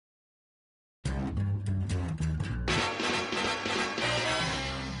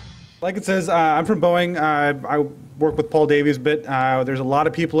Like it says, I'm from Boeing. I work with Paul Davies a bit. There's a lot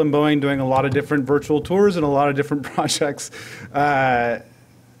of people in Boeing doing a lot of different virtual tours and a lot of different projects. And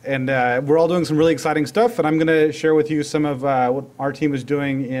we're all doing some really exciting stuff. And I'm going to share with you some of what our team is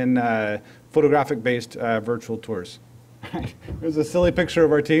doing in photographic-based virtual tours. There's a silly picture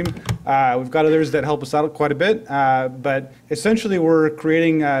of our team. We've got others that help us out quite a bit. But essentially, we're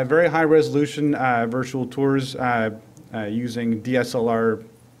creating very high-resolution virtual tours using DSLR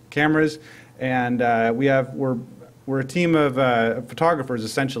cameras, and we're a team of photographers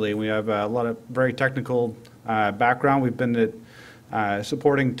essentially. We have a lot of very technical background. We've been at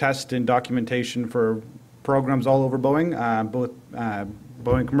supporting test and documentation for programs all over Boeing, both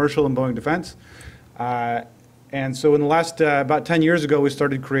Boeing Commercial and Boeing Defense. And so in the last about 10 years ago, we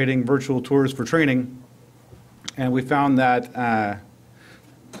started creating virtual tours for training, and we found that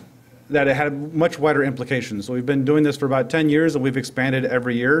that it had much wider implications. So we've been doing this for about 10 years, and we've expanded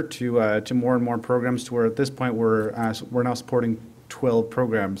every year to more and more programs, to where at this point we're now supporting 12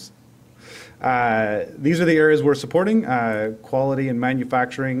 programs. These are the areas we're supporting: quality and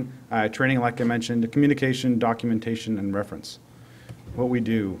manufacturing, training, like I mentioned, communication, documentation, and reference. What we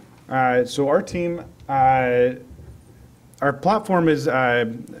do. So our team, our platform is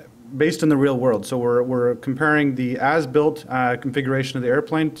based in the real world. So we're comparing the as-built configuration of the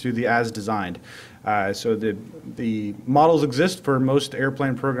airplane to the as-designed. So the models exist for most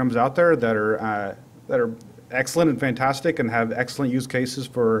airplane programs out there that are excellent and fantastic and have excellent use cases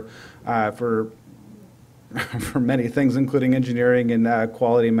for for many things, including engineering and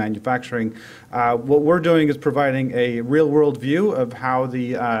quality and manufacturing. What we're doing is providing a real-world view of how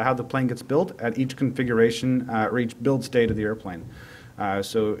the plane gets built at each configuration or each build state of the airplane.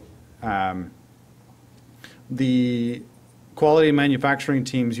 The quality and manufacturing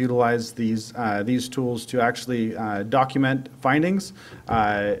teams utilize these tools to actually document findings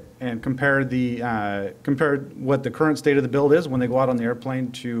and compare what the current state of the build is when they go out on the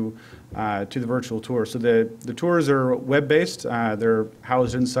airplane to the virtual tour. So the tours are web-based. They're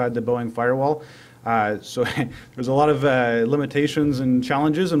housed inside the Boeing firewall. So there's a lot of limitations and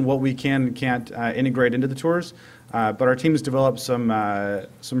challenges in what we can and can't integrate into the tours. But our team has developed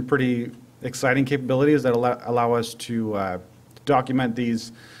some pretty exciting capabilities that allow us to document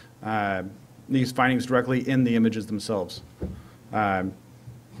these findings directly in the images themselves. I'm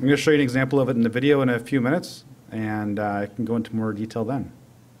going to show you an example of it in the video in a few minutes, and I can go into more detail then.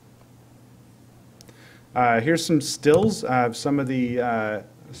 Here's some stills of some of the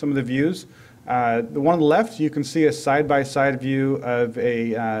views. The one on the left, you can see a side-by-side view of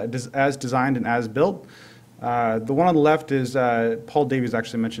as designed and as built. The one on the left is, Paul Davies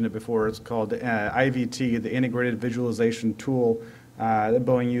actually mentioned it before, it's called IVT, the Integrated Visualization Tool that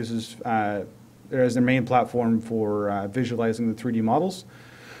Boeing uses as their main platform for visualizing the 3D models.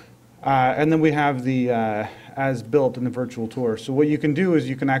 And then we have the as built in the virtual tour. So what you can do is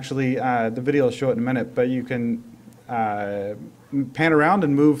you can actually, the video will show it in a minute, but you can pan around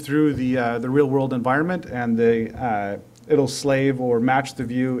and move through the real world environment, and it'll slave or match the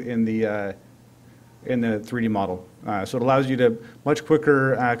view in the 3D model. So it allows you to much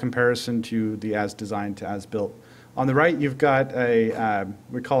quicker comparison to the as designed to as built. On the right, you've got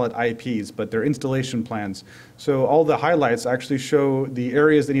we call it IPs, but they're installation plans. So all the highlights actually show the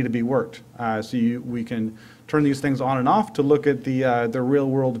areas that need to be worked. So we can turn these things on and off to look at the real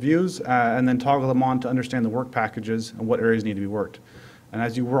world views and then toggle them on to understand the work packages and what areas need to be worked. And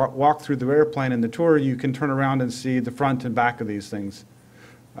as you walk through the airplane in the tour, you can turn around and see the front and back of these things.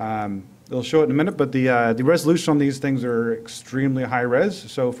 They'll show it in a minute, but the resolution on these things are extremely high res.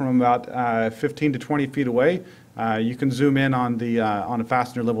 So from about 15 to 20 feet away, you can zoom in on a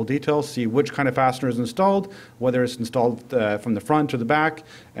fastener level detail, see which kind of fastener is installed, whether it's installed from the front or the back,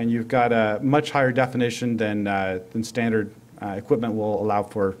 and you've got a much higher definition than standard equipment will allow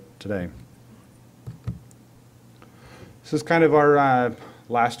for today. This is kind of our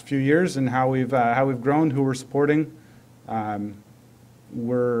last few years and how we've grown, who we're supporting.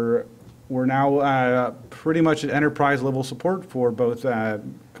 We're now pretty much at enterprise level support for both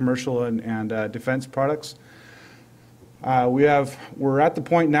commercial and defense products. We're at the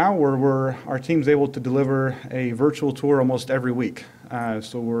point now where our team's able to deliver a virtual tour almost every week.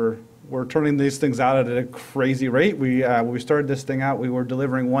 So we're turning these things out at a crazy rate. When we started this thing out, we were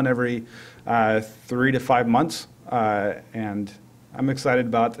delivering one every 3 to 5 months, and I'm excited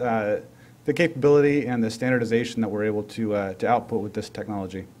about the capability and the standardization that we're able to output with this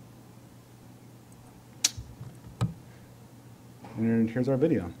technology. And here's our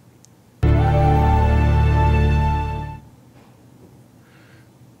video.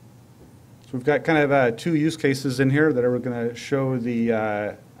 So we've got kind of 2 use cases in here that are going to show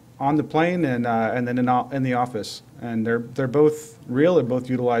on the plane and then in the office. And they're both real. They're both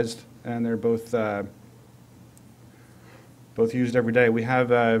utilized, and they're both used every day. We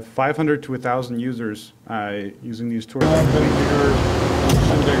have 500 to 1,000 users using these tours. Can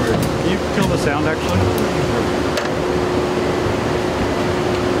you kill the sound actually?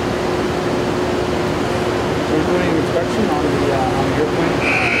 So we're doing an inspection on the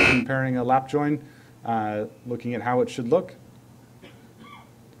airplane, comparing a lap join, looking at how it should look.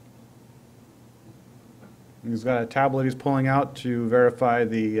 He's got a tablet he's pulling out to verify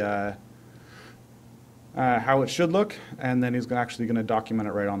the how it should look, and then he's actually going to document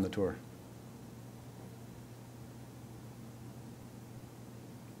it right on the tour.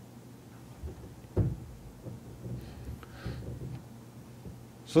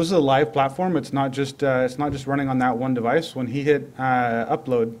 So this is a live platform. It's not just running on that one device. When he hit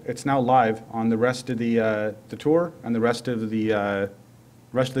upload, it's now live on the rest of the tour, and the rest of the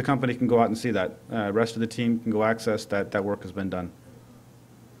company can go out and see that. Rest of the team can go access that work has been done.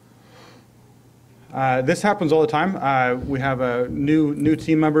 This happens all the time. We have new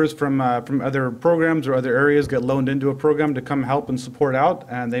team members from other programs or other areas get loaned into a program to come help and support out,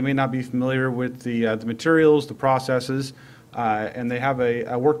 and they may not be familiar with the materials, the processes, and they have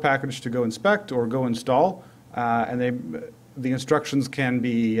a work package to go inspect or go install, and the instructions can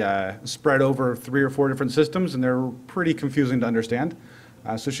be spread over 3 or 4 different systems, and they're pretty confusing to understand.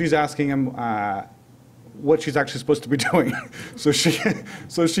 So she's asking him what she's actually supposed to be doing. so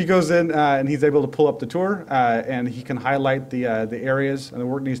she goes in, and he's able to pull up the tour, and he can highlight the areas and the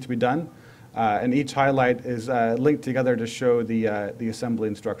work needs to be done, and each highlight is linked together to show the assembly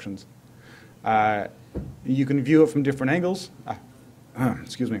instructions. You can view it from different angles.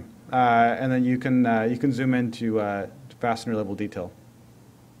 Excuse me, and then you can zoom in to fastener level detail.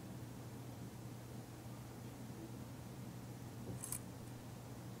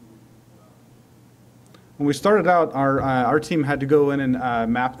 When we started out, our team had to go in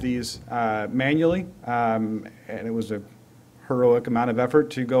and map these manually, and it was a heroic amount of effort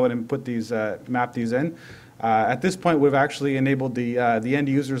to go in and put these map these in. At this point, we've actually enabled the end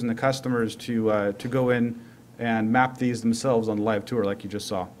users and the customers to go in and map these themselves on the live tour, like you just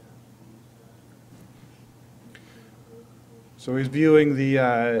saw. So he's viewing these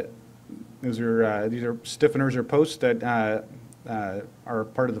are stiffeners or posts that are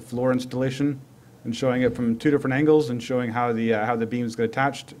part of the floor installation, and showing it from 2 different angles and showing how the beams get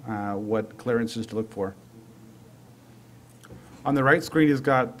attached, what clearances to look for. On the right screen, he's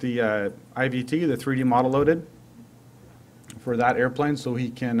got the IVT, the 3D model loaded for that airplane, so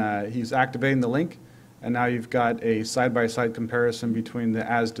he's activating the link, and now you've got a side-by-side comparison between the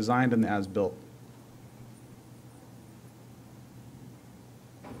as designed and the as built.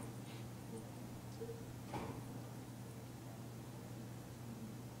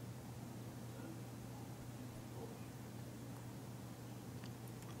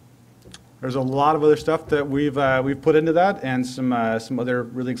 There's a lot of other stuff that we've put into that, and some other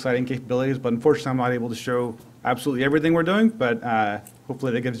really exciting capabilities. But unfortunately, I'm not able to show absolutely everything we're doing. But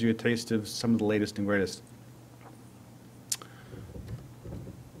hopefully, that gives you a taste of some of the latest and greatest.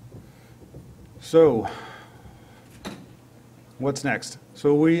 So, what's next?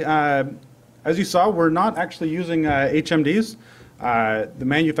 So we, as you saw, we're not actually using HMDs. The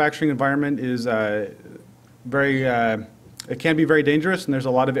manufacturing environment is it can be very dangerous, and there's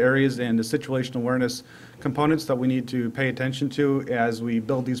a lot of areas in the situational awareness components that we need to pay attention to as we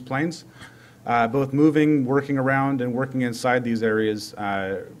build these planes. Both moving, working around, and working inside these areas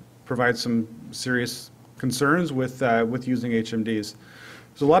provides some serious concerns with using HMDs.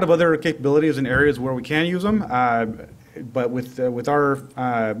 There's a lot of other capabilities in areas where we can use them, but with our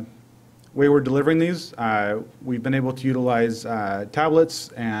way we're delivering these, we've been able to utilize tablets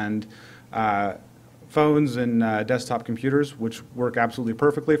and phones and desktop computers, which work absolutely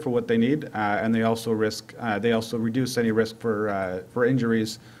perfectly for what they need, and they also reduce any risk for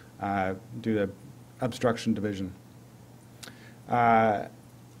injuries due to obstruction division.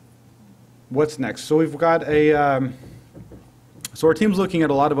 What's next? So we've got so our team's looking at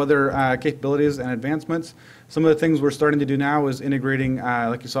a lot of other capabilities and advancements. Some of the things we're starting to do now is integrating,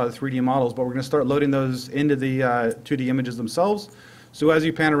 like you saw, the 3D models, but we're going to start loading those into the 2D images themselves. So as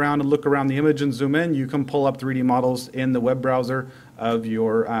you pan around and look around the image and zoom in, you can pull up 3D models in the web browser of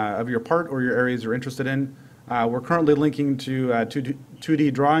your part or your areas you're interested in. We're currently linking to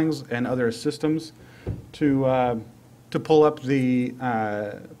 2D drawings and other systems to pull up the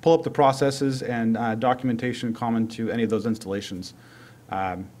processes and documentation common to any of those installations.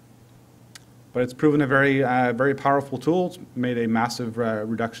 But it's proven a very powerful tool. It's made a massive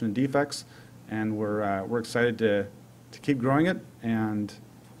reduction in defects, and we're excited to keep growing it and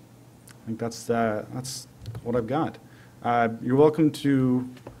I think that's what I've got. You're welcome to.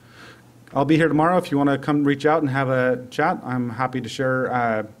 I'll be here tomorrow if you want to come reach out and have a chat. I'm happy to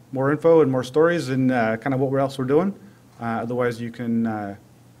share more info and more stories and kind of what else we're doing. Otherwise, you can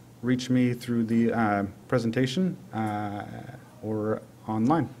reach me through the presentation or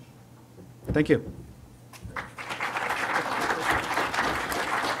online. Thank you.